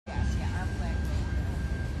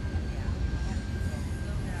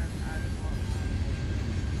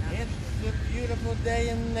beautiful day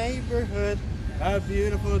in the neighborhood. A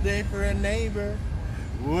beautiful day for a neighbor.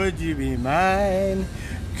 Would you be mine?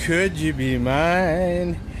 Could you be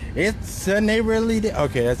mine? It's a neighborly day.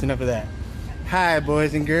 Okay, that's enough of that. Hi,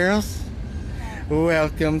 boys and girls.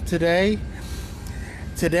 Welcome today.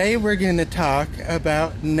 Today we're going to talk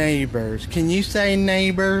about neighbors. Can you say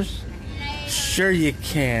neighbors? Sure you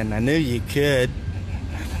can. I knew you could.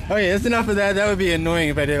 Okay, that's enough of that. That would be annoying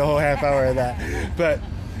if I did a whole half hour of that. But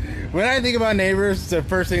when I think about neighbors, the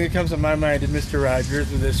first thing that comes to my mind is Mr. Rogers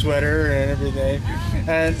with his sweater and everything.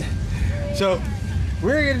 And so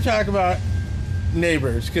we're going to talk about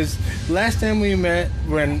neighbors, because last time we met,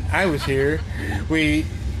 when I was here, we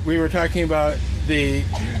were talking about the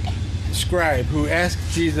scribe who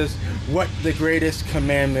asked Jesus what the greatest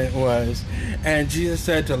commandment was. And Jesus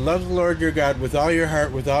said to love the Lord your God with all your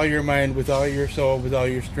heart, with all your mind, with all your soul, with all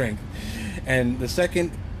your strength. And the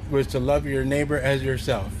second was to love your neighbor as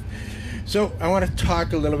yourself. So I want to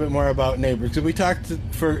talk a little bit more about neighbors, because we talked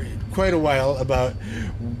for quite a while about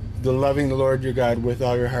the loving the Lord your God with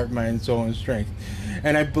all your heart, mind, soul, and strength.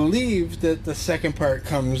 And I believe that the second part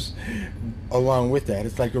comes along with that.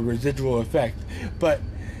 It's like a residual effect. But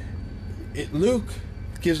Luke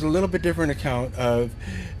gives a little bit different account of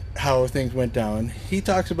how things went down. He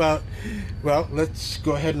talks about, well, let's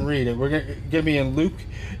go ahead and read it. We're going to be in Luke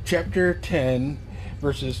chapter 10,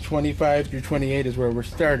 verses 25 through 28 is where we're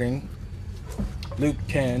starting. Luke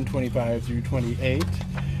 10, 25 through 28.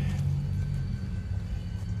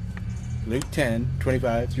 Luke 10,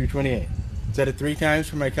 25 through 28. Said it 3 times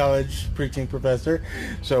for my college preaching professor,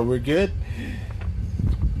 so we're good.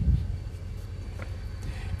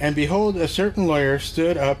 And behold, a certain lawyer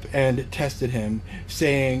stood up and tested him,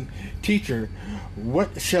 saying, Teacher,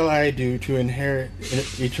 what shall I do to inherit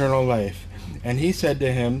eternal life? And he said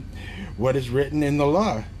to him, What is written in the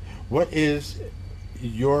law? What is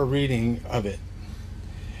your reading of it?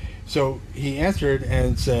 So he answered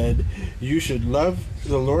and said, You should love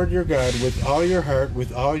the Lord your God with all your heart,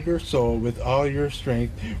 with all your soul, with all your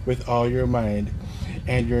strength, with all your mind,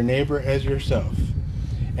 and your neighbor as yourself.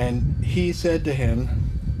 And he said to him,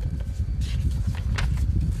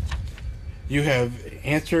 You have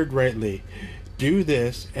answered rightly. Do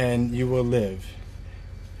this, and you will live.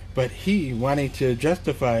 But he, wanting to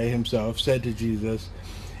justify himself, said to Jesus,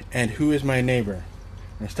 And who is my neighbor?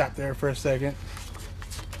 Now stop there for a second.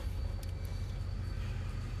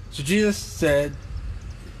 So Jesus said,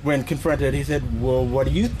 when confronted, he said, Well, what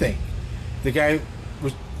do you think? The guy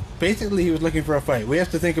was, basically, he was looking for a fight. We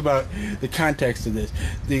have to think about the context of this.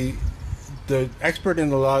 The expert in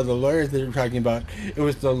the law, the lawyer that we're talking about, it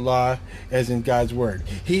was the law as in God's word.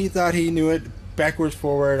 He thought he knew it backwards,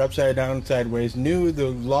 forward, upside down, sideways, knew the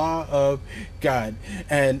law of God.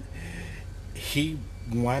 And he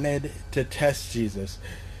wanted to test Jesus.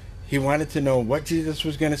 He wanted to know what Jesus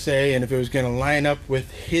was going to say and if it was going to line up with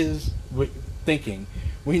his thinking.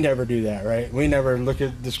 We never do that, right? We never look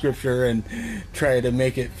at the scripture and try to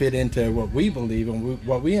make it fit into what we believe and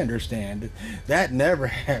what we understand. That never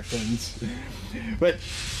happens. But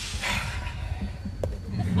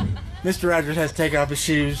Mr. Rogers has to take off his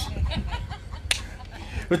shoes.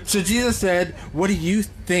 But so Jesus said, What do you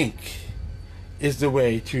think is the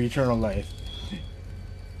way to eternal life?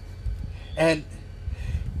 And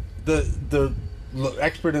the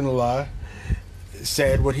expert in the law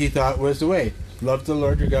said what he thought was the way. Love the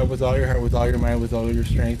Lord your God with all your heart, with all your mind, with all your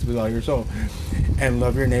strength, with all your soul. And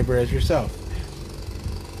love your neighbor as yourself.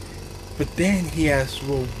 But then he asked,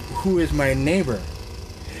 Well, who is my neighbor?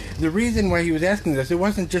 The reason why he was asking this, it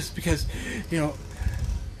wasn't just because,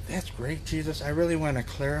 that's great, Jesus. I really want to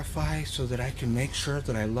clarify so that I can make sure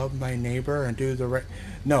that I love my neighbor and do the right.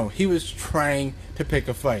 No, he was trying to pick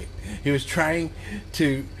a fight. He was trying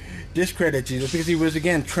to discredit Jesus because he was,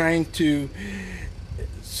 again, trying to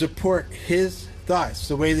support his thoughts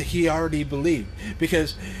the way that he already believed.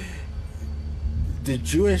 Because the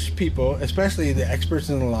Jewish people, especially the experts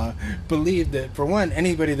in the law, believed that, for one,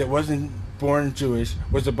 anybody that wasn't born Jewish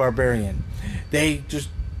was a barbarian.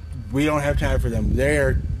 We don't have time for them.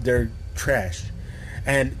 They're trash.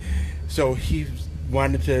 And so he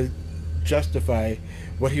wanted to justify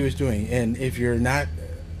what he was doing. And if you're not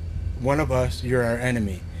one of us, you're our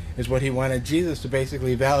enemy, is what he wanted Jesus to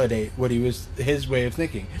basically validate what his way of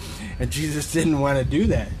thinking. And Jesus didn't want to do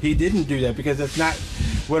that. He didn't do that because that's not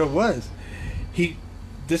what it was.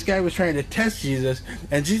 This guy was trying to test Jesus,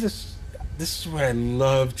 and Jesus, this is what I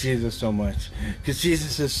love Jesus so much, because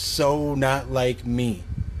Jesus is so not like me.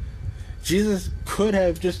 Jesus could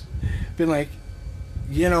have just been like,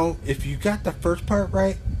 if you got the first part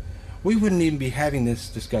right, we wouldn't even be having this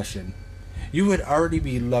discussion. you would already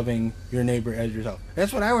be loving your neighbor as yourself.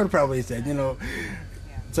 That's what I would have probably said. You know,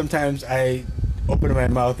 sometimes I open my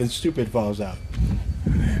mouth and stupid falls out.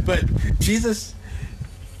 But Jesus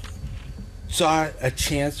saw a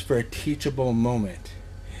chance for a teachable moment.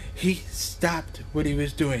 He stopped what he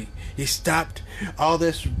was doing. He stopped all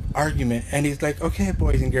this argument, and he's like, okay,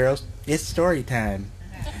 boys and girls, it's story time.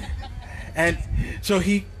 And so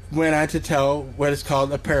he went on to tell what is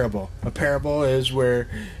called a parable. A parable is where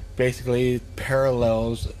basically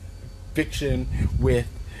parallels fiction with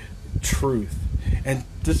truth. And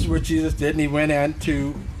this is what Jesus did, and he went on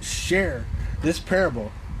to share this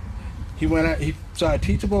parable. He saw a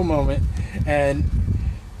teachable moment and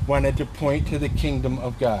wanted to point to the kingdom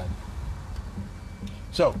of God.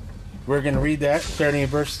 So, we're going to read that starting in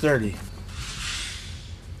verse 30.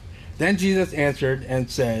 Then Jesus answered and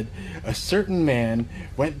said, a certain man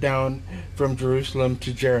went down from Jerusalem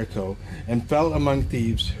to Jericho and fell among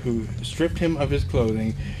thieves, who stripped him of his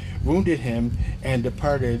clothing, wounded him, and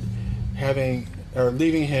departed,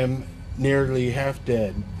 leaving him nearly half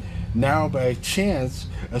dead. Now by chance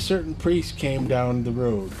a certain priest came down the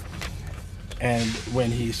road, and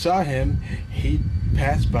when he saw him, he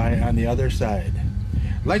passed by on the other side.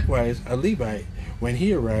 Likewise a Levite, when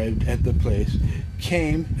he arrived at the place,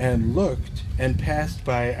 came and looked and passed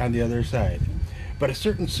by on the other side. But a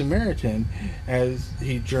certain Samaritan, as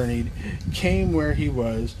he journeyed, came where he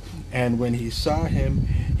was, and when he saw him,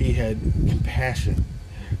 he had compassion.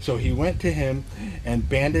 So he went to him and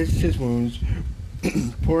bandaged his wounds,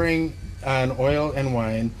 pouring on oil and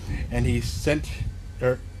wine, and he set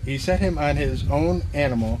him on his own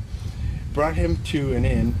animal, brought him to an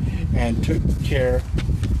inn, and took care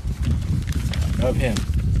of him.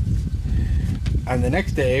 On the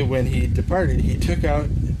next day, when he departed, he took out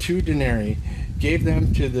 2 denarii, gave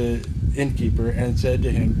them to the innkeeper, and said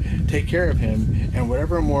to him, take care of him, and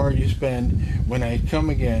whatever more you spend, when I come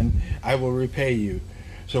again, I will repay you.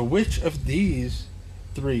 So which of these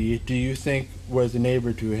 3 do you think was a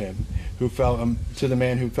neighbor to him, to the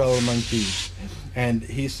man who fell among thieves? And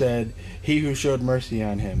he said, he who showed mercy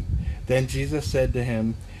on him. Then Jesus said to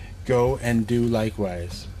him, go and do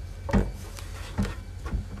likewise.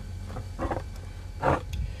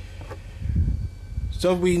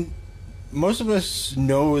 So most of us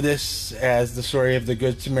know this as the story of the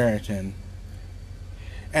Good Samaritan.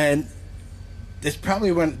 And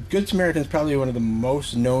Good Samaritan is probably one of the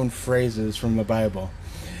most known phrases from the Bible.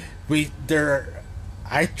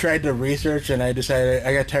 I tried to research, and I decided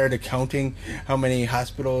I got tired of counting how many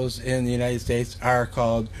hospitals in the United States are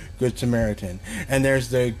called Good Samaritan. And there's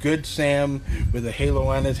the Good Sam with a halo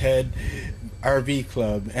on his head RV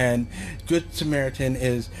club, and Good Samaritan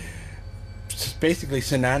is basically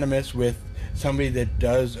synonymous with somebody that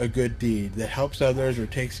does a good deed, that helps others or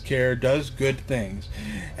takes care, does good things.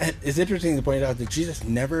 And it's interesting to point out that Jesus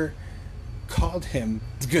never called him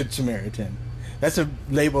the Good Samaritan. That's a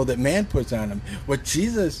label that man puts on him. What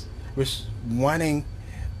Jesus was wanting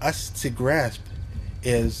us to grasp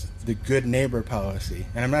is the good neighbor policy.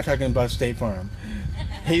 And I'm not talking about State Farm.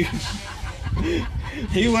 He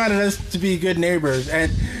wanted us to be good neighbors.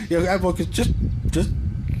 And just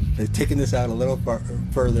taking this out a little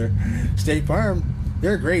further, State Farm,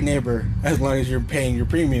 they're a great neighbor as long as you're paying your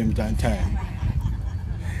premiums on time.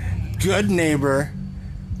 Good neighbor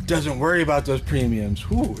doesn't worry about those premiums.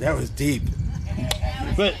 Whew, that was deep.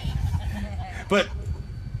 But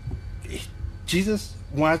Jesus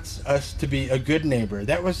wants us to be a good neighbor.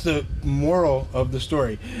 That was the moral of the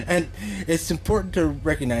story. And it's important to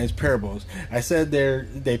recognize parables. I said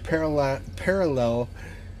they parallel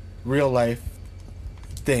real life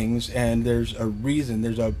things, and there's a reason,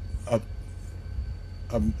 there's a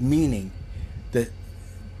meaning that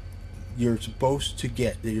you're supposed to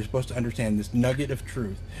get, that you're supposed to understand, this nugget of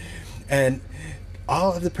truth. And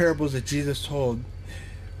all of the parables that Jesus told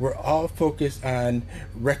were all focused on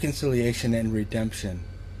reconciliation and redemption.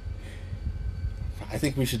 I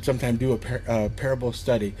think we should sometime do a parable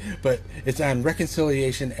study, but it's on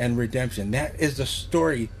reconciliation and redemption. That is the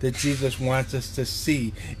story that Jesus wants us to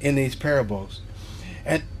see in these parables.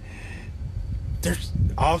 And there's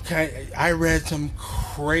I read some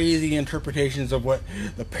crazy interpretations of what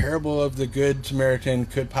the parable of the Good Samaritan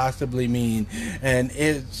could possibly mean, and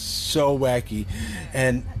it's so wacky.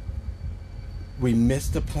 And we miss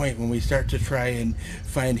the point when we start to try and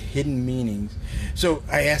find hidden meanings. So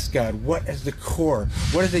I asked God, what is the core?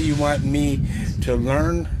 What is it you want me to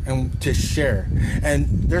learn and to share? And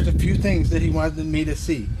there's a few things that he wanted me to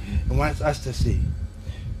see and wants us to see.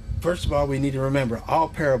 First of all, we need to remember all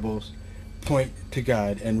parables point to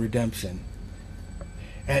God and redemption.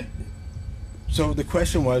 And so the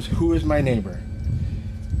question was, who is my neighbor?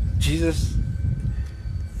 Jesus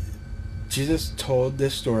Jesus told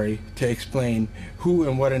this story to explain who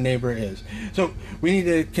and what a neighbor is. So we need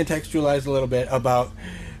to contextualize a little bit about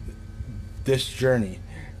this journey.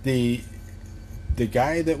 The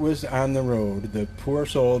guy that was on the road, the poor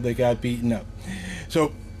soul that got beaten up.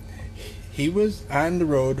 So he was on the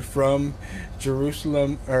road from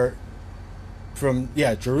Jerusalem,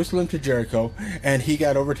 Jerusalem to Jericho, and he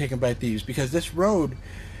got overtaken by thieves because this road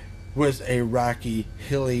was a rocky,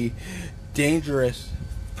 hilly, dangerous,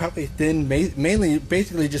 probably thin, mainly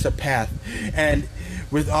basically just a path. And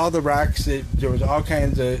with all the rocks, there was all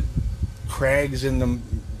kinds of crags in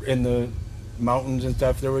the mountains and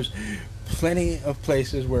stuff. There was plenty of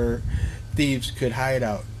places where thieves could hide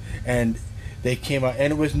out, and they came out,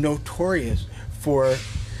 and it was notorious for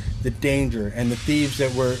the danger and the thieves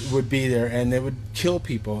that would be there, and they would kill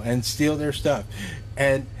people and steal their stuff.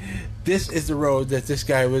 And this is the road that this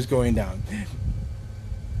guy was going down.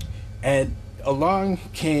 And along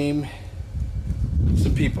came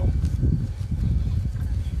some people.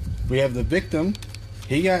 We have the victim.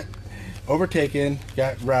 He got overtaken,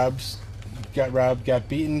 got robbed, got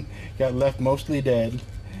beaten, got left mostly dead,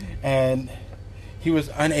 and he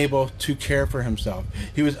was unable to care for himself.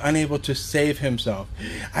 He was unable to save himself.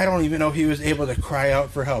 I don't even know if he was able to cry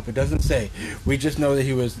out for help. It doesn't say. We just know that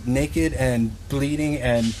he was naked and bleeding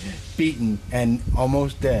and beaten and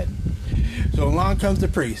almost dead. So along comes the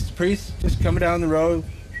priest. The priest just coming down the road,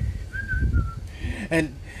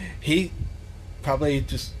 and he probably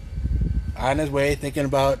just on his way thinking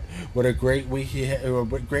about what a great week he had, or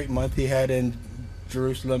what great month he had in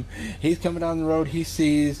Jerusalem. He's coming down the road. He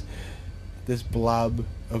sees this blob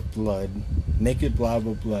of blood, naked blob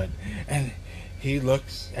of blood, and he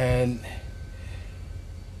looks, and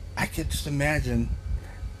I could just imagine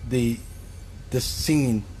the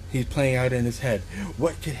scene he's playing out in his head.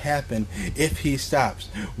 What could happen if he stops?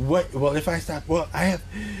 Well, if I stop, well, I have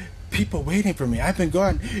people waiting for me. I've been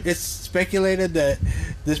gone. It's speculated that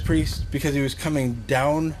this priest, because he was coming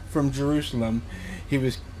down from Jerusalem, he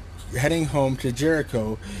was heading home to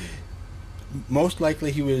Jericho. Most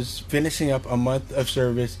likely he was finishing up a month of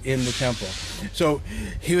service in the temple. So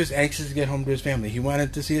he was anxious to get home to his family. He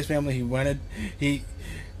wanted to see his family. He's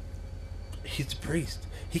a priest.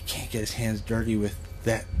 He can't get his hands dirty with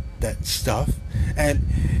that stuff. And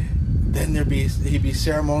then he'd be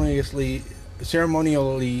ceremonially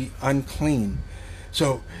unclean.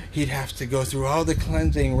 So he'd have to go through all the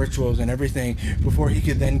cleansing rituals and everything before he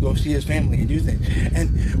could then go see his family and do things.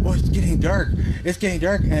 And well, it's getting dark.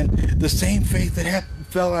 And the same fate that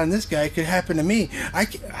fell on this guy could happen to me. I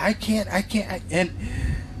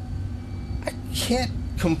can't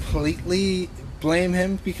completely blame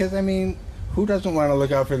him, because I mean, who doesn't want to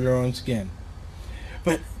look out for their own skin?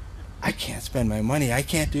 But I can't spend my money. And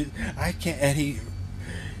he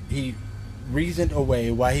reasoned away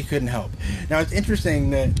why he couldn't help. Now it's interesting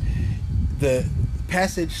that the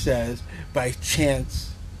passage says, by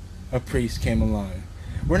chance a priest came along.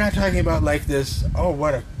 We're not talking about like this, oh,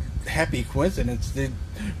 what a happy coincidence. The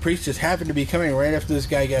priest just happened to be coming right after this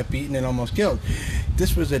guy got beaten and almost killed.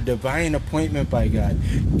 This was a divine appointment by God.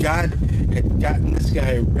 God had gotten this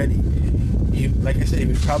guy ready. Like I said, he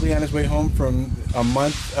was probably on his way home from a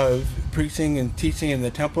month of preaching and teaching in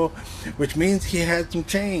the temple, which means he had some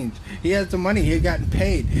change. He had some money. He had gotten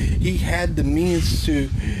paid. He had the means to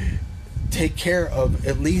take care of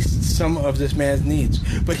at least some of this man's needs.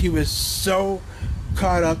 But he was so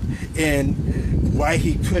caught up in why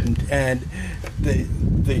he couldn't and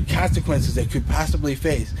the consequences that could possibly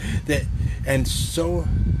face, and so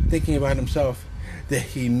thinking about himself, that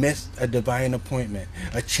he missed a divine appointment,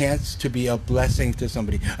 a chance to be a blessing to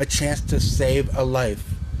somebody, a chance to save a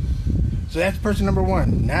life. So that's person number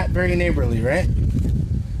one. Not very neighborly, right?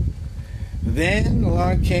 Then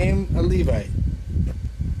along came a Levite.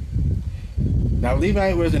 Now,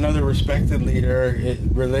 Levite was another respected leader,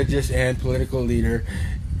 religious and political leader,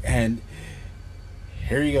 and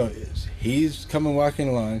here he goes. He's coming walking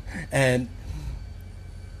along, and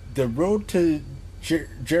the road to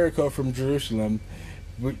Jericho from Jerusalem,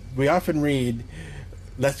 we often read,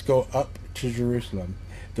 let's go up to Jerusalem.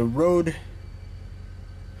 The road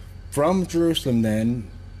from Jerusalem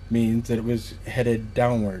then means that it was headed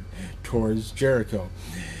downward towards Jericho.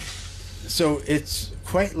 So it's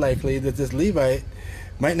quite likely that this Levite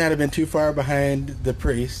might not have been too far behind the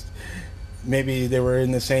priest. Maybe they were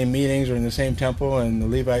in the same meetings or in the same temple, and the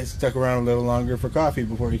Levite stuck around a little longer for coffee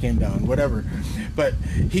before he came down, whatever. But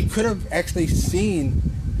he could have actually seen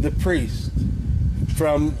the priest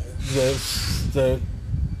from the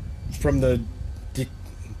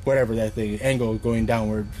whatever that thing, angle going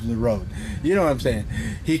downward from the road. You know what I'm saying?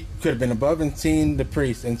 He could have been above and seen the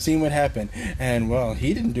priest and seen what happened. And, well,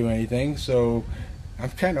 he didn't do anything, so I'm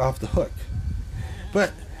kind of off the hook.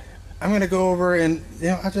 But I'm going to go over and,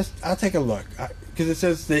 I'll take a look. Because it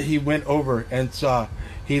says that he went over and saw,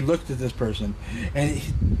 he looked at this person. And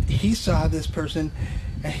he saw this person,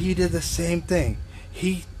 and he did the same thing.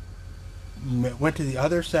 He went to the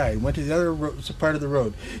other side, went to the other part of the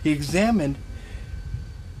road. He examined,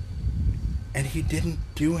 and he didn't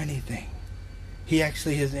do anything. He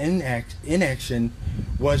actually, his inaction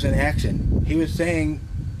was an action. He was saying,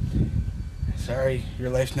 sorry, your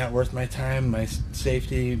life's not worth my time, my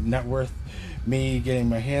safety, not worth me getting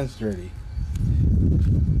my hands dirty.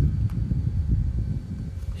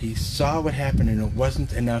 He saw what happened, and it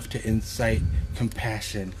wasn't enough to incite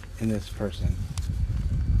compassion in this person.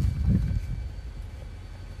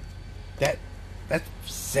 That's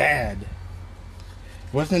sad.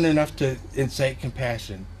 Wasn't enough to incite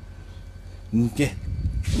compassion.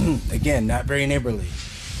 Again, not very neighborly.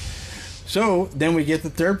 So then we get the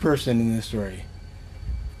third person in this story.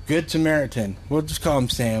 Good Samaritan. We'll just call him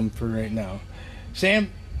Sam for right now.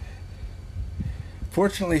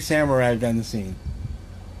 Fortunately, Sam arrived on the scene.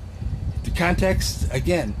 The context,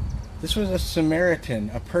 again, this was a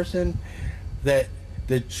Samaritan, a person that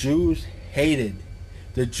the Jews hated.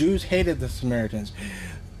 The Jews hated the Samaritans.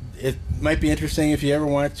 It might be interesting if you ever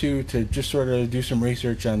want to just sort of do some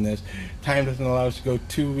research on this. Time doesn't allow us to go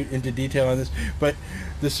too into detail on this, but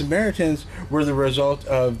the Samaritans were the result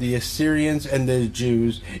of the Assyrians and the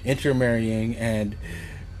Jews intermarrying and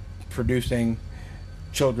producing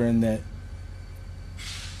children that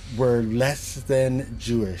were less than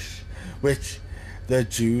Jewish, which the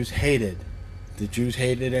Jews hated. The Jews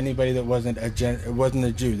hated anybody that wasn't a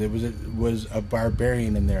Jew. That was a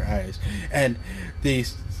barbarian in their eyes. And the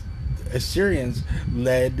Assyrians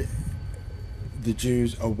led the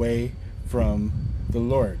Jews away from the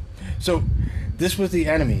Lord. So this was the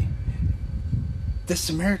enemy. The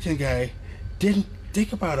Samaritan guy didn't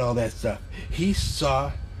think about all that stuff. He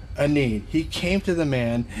saw a need. He came to the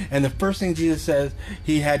man, and the first thing Jesus says,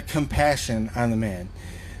 he had compassion on the man.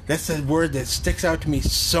 That's a word that sticks out to me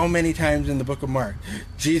so many times in the book of Mark.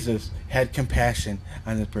 Jesus had compassion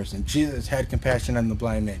on this person. Jesus had compassion on the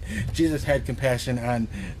blind man. Jesus had compassion on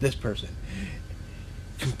this person.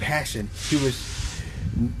 Compassion.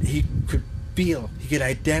 He could feel, he could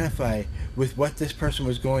identify with what this person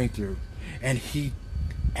was going through. And he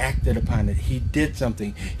acted upon it. He did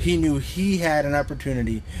something. He knew he had an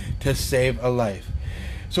opportunity to save a life.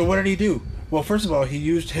 So what did he do? Well, first of all, he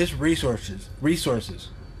used his resources.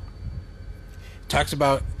 Talks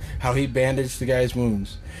about how he bandaged the guy's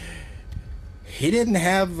wounds. He didn't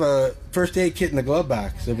have a first aid kit in the glove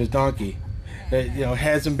box of his donkey.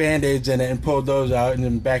 Had some band-aids in it and pulled those out. And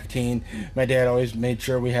then back teen, my dad always made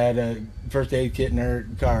sure we had a first aid kit in our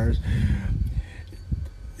cars.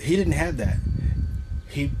 He didn't have that.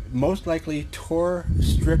 He most likely tore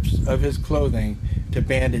strips of his clothing to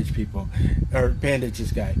bandage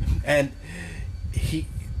this guy. And he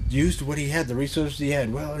used what he had, the resources he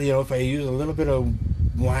had. Well, if I use a little bit of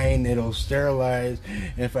wine, it'll sterilize.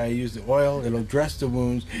 And if I use the oil, it'll dress the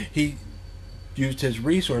wounds. He used his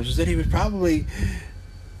resources that he was probably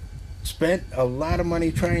spent a lot of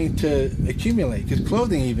money trying to accumulate, because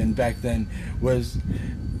clothing even back then was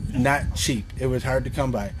not cheap. It was hard to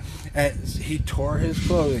come by. And he tore his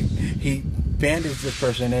clothing. He bandaged this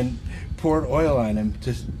person and poured oil on him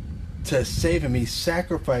to save him. He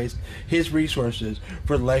sacrificed his resources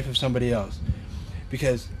for the life of somebody else,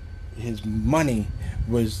 because his money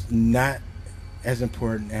was not as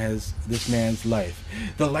important as this man's life.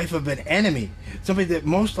 The life of an enemy, somebody that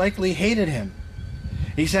most likely hated him.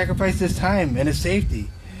 He sacrificed his time and his safety.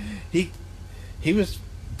 He was.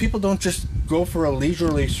 People don't just go for a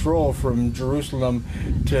leisurely stroll from Jerusalem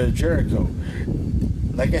to Jericho.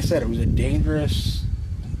 Like I said, it was a dangerous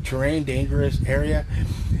terrain, dangerous area.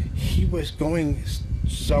 He was going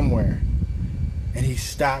somewhere, and he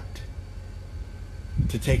stopped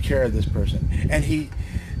to take care of this person. And he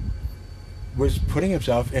was putting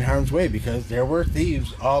himself in harm's way, because there were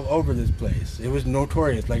thieves all over this place. It was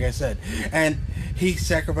notorious, like I said. And he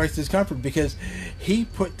sacrificed his comfort, because he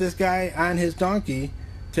put this guy on his donkey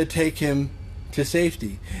to take him to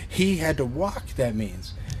safety. He had to walk, that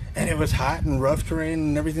means. And it was hot and rough terrain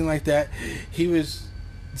and everything like that. He was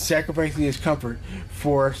sacrificing his comfort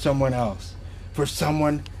for someone else, for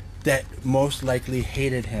someone that most likely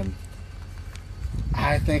hated him.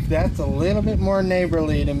 I think that's a little bit more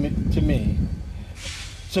neighborly to me.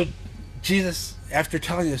 So Jesus, after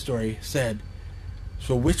telling the story, said,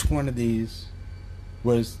 so which one of these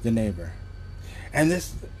was the neighbor? And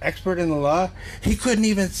this expert in the law, he couldn't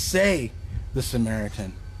even say the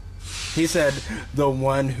Samaritan. He said the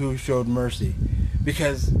one who showed mercy,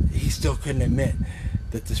 because he still couldn't admit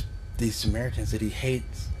that these Samaritans that he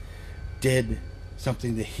hates did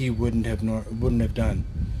something that he wouldn't have done.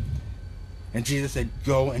 And Jesus said,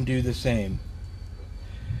 go and do the same.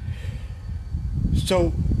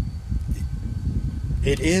 So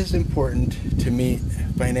it is important to meet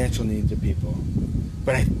financial needs of people.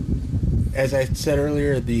 But as I said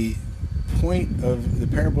earlier, the point of the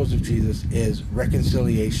parables of Jesus is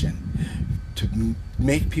reconciliation, to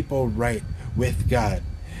make people right with God.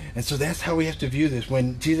 And so that's how we have to view this.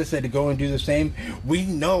 When Jesus said to go and do the same, we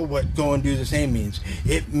know what go and do the same means.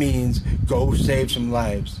 It means go save some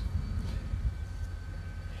lives.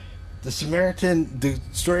 The story of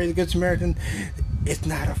the Good Samaritan, it's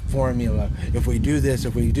not a formula. If we do this,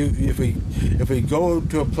 if we go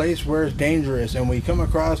to a place where it's dangerous and we come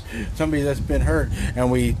across somebody that's been hurt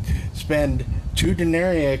and we spend 2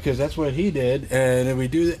 denarii because that's what he did, and if we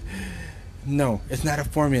do that, no, it's not a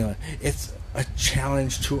formula. It's a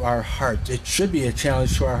challenge to our hearts. It should be a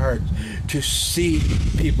challenge to our hearts to see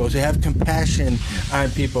people, to have compassion on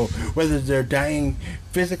people, whether they're dying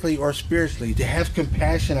physically or spiritually, to have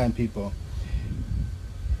compassion on people.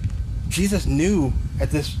 Jesus knew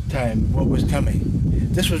at this time what was coming.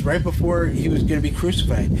 This was right before he was going to be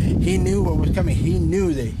crucified. He knew what was coming. He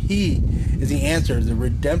knew that he is the answer, the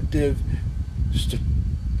redemptive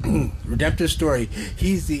story.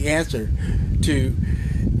 He's the answer to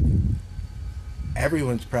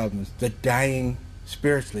everyone's problems, the dying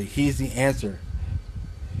spiritually. He's the answer.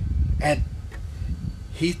 And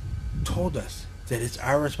he told us that it's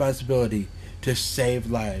our responsibility to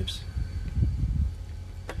save lives.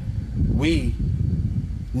 We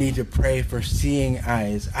need to pray for seeing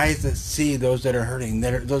eyes that see those that are hurting,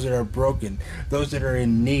 those that are broken, those that are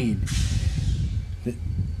in need.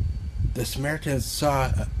 The Samaritan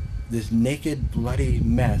saw this naked, bloody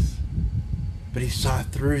mess, but he saw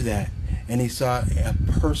through that, and he saw a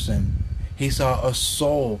person. He saw a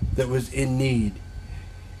soul that was in need,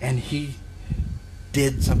 and he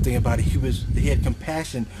did something about it. He had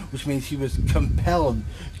compassion, which means he was compelled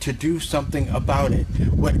to do something about it.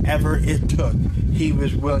 Whatever it took, he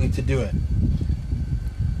was willing to do it.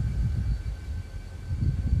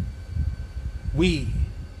 We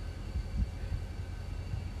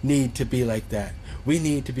need to be like that. We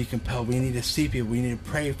need to be compelled. We need to see people. We need to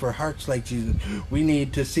pray for hearts like Jesus. We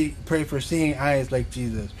need to pray for seeing eyes like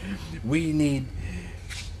Jesus. We need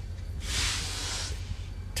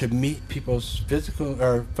to meet people's physical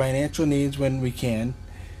or financial needs when we can,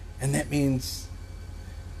 and that means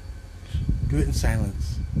do it in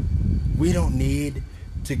silence. We don't need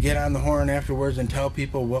to get on the horn afterwards and tell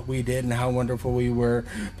people what we did and how wonderful we were.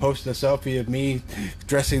 Post a selfie of me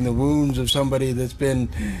dressing the wounds of somebody that's been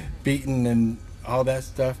beaten and all that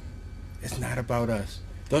stuff. It's not about us.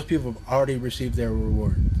 Those people have already received their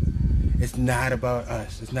reward. It's not about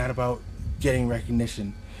us. It's not about getting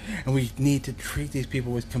recognition. And we need to treat these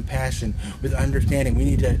people with compassion, with understanding. We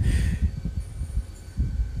need to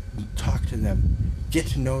talk to them, get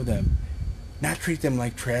to know them, not treat them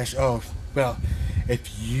like trash. Oh, well, if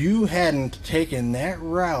you hadn't taken that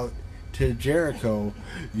route to Jericho,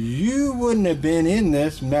 you wouldn't have been in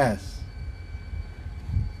this mess.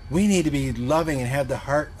 We need to be loving and have the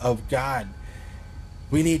heart of God.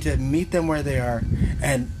 We need to meet them where they are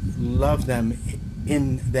and love them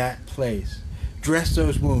in that place. Dress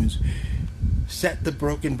those wounds. Set the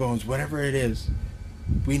broken bones, whatever it is.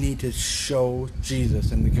 We need to show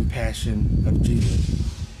Jesus and the compassion of Jesus.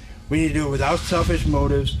 We need to do it without selfish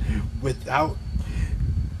motives, without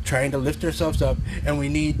trying to lift ourselves up, and we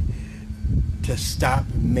need to stop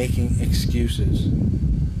making excuses.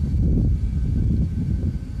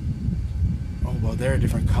 Oh, well, they're a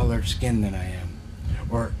different color skin than I am.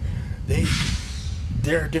 Or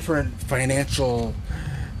they're a different financial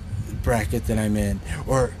bracket than I'm in.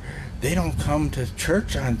 Or they don't come to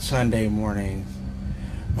church on Sunday mornings.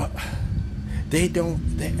 Well, they don't,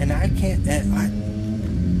 and I can't,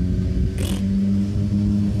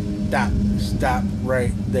 Stop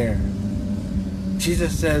right there.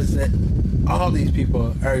 Jesus says that all these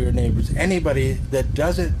people are your neighbors. Anybody that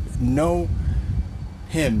doesn't know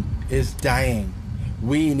him is dying.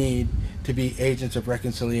 We need to be agents of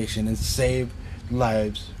reconciliation and save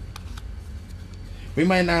lives. We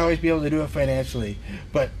might not always be able to do it financially,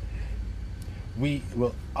 but we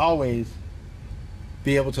will always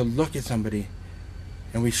be able to look at somebody,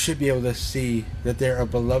 and we should be able to see that they're a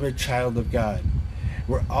beloved child of God.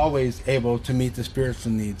 We're always able to meet the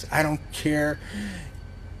spiritual needs. I don't care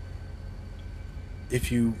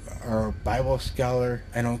if you are a Bible scholar.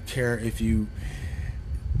 I don't care if you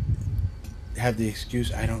have the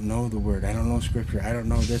excuse, I don't know the word, I don't know scripture, I don't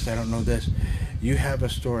know this, I don't know this. You have a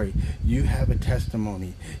story. You have a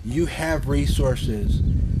testimony. You have resources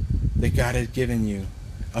that God has given you.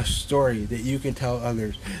 A story that you can tell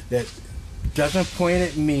others that doesn't point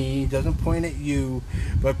at me, doesn't point at you,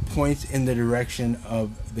 but points in the direction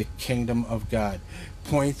of the kingdom of God.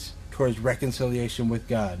 Points towards reconciliation with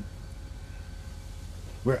God.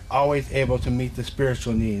 We're always able to meet the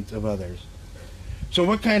spiritual needs of others. So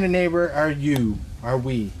what kind of neighbor are you? Are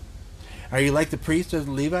we? Are you like the priest or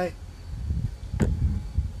the Levite?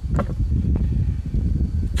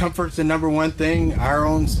 Comfort's the number one thing.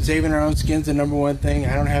 Saving our own skin's the number one thing.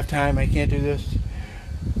 I don't have time. I can't do this.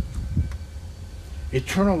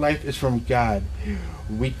 Eternal life is from God.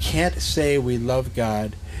 We can't say we love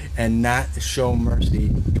God and not show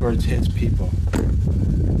mercy towards His people,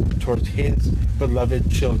 towards His beloved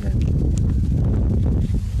children.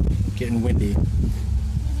 Getting windy.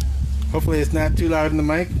 Hopefully it's not too loud in the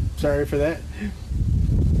mic. Sorry for that.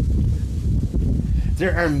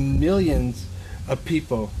 There are millions of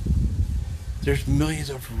people. There's millions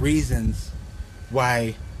of reasons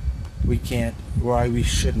why we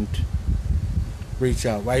shouldn't reach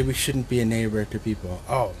out, why we shouldn't be a neighbor to people.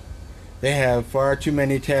 Oh, they have far too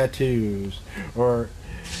many tattoos, or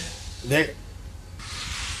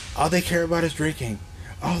all they care about is drinking,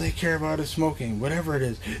 all they care about is smoking, whatever it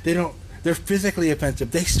is. They're physically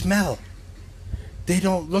offensive. They smell. They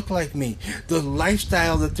don't look like me. The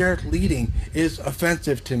lifestyle that they're leading is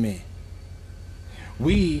offensive to me.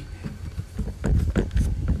 We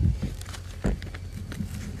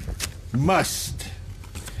must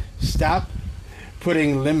stop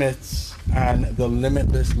putting limits on the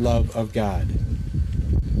limitless love of God.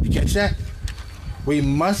 You catch that? We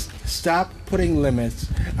must stop putting limits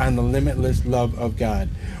on the limitless love of God.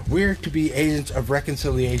 We're to be agents of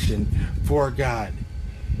reconciliation for God.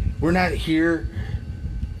 We're not here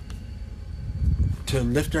to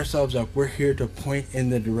lift ourselves up. We're here to point in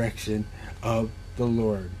the direction of the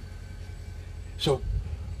Lord. So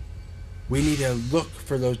we need to look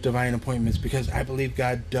for those divine appointments, because I believe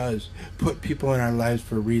God does put people in our lives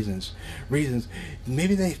for reasons.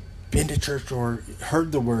 Maybe they've been to church or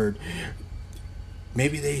heard the word.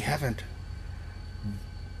 Maybe they haven't.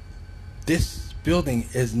 This building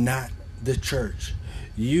is not the church.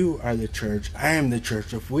 You are the church. I am the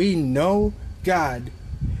church. If we know God,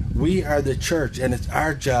 we are the church, and it's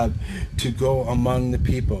our job to go among the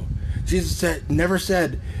people. Jesus never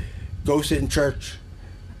said, go sit in church,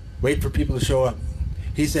 wait for people to show up.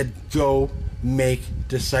 He said, go make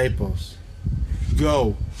disciples.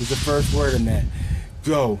 Go was the first word in that.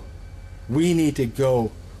 Go. We need to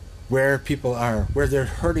go where people are, where they're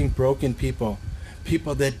hurting, broken people,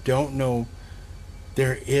 people that don't know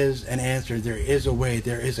there is an answer, there is a way,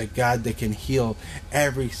 there is a God that can heal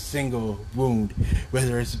every single wound,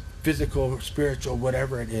 whether it's physical, spiritual,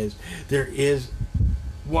 whatever it is. There is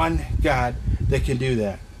one God that can do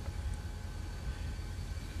that.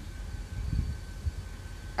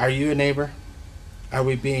 Are you a neighbor? Are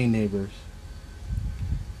we being neighbors?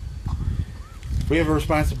 We have a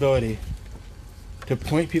responsibility to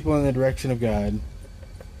point people in the direction of God.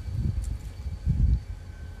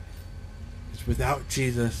 Because without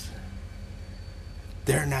Jesus,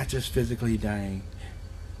 they're not just physically dying,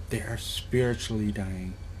 they are spiritually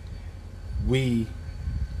dying. We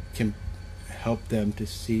can help them to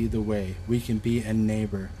see the way. We can be a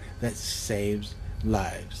neighbor that saves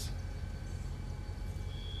lives.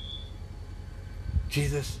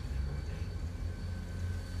 Jesus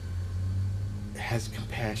has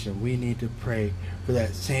compassion. We need to pray for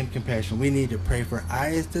that same compassion. We need to pray for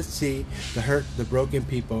eyes to see the hurt, the broken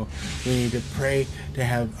people. We need to pray to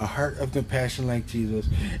have a heart of compassion like Jesus.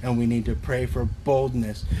 And we need to pray for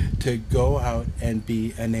boldness to go out and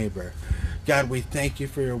be a neighbor. God, we thank you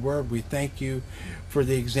for your word. We thank you for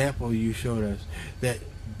the example you showed us, that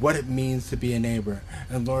what it means to be a neighbor.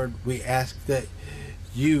 And Lord, we ask that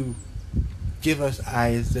you give us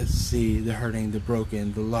eyes that see the hurting, the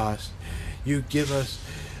broken, the lost. You give us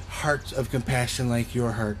hearts of compassion like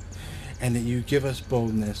your heart, and that you give us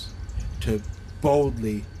boldness to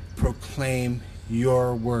boldly proclaim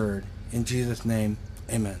your word. In Jesus' name,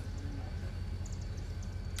 amen.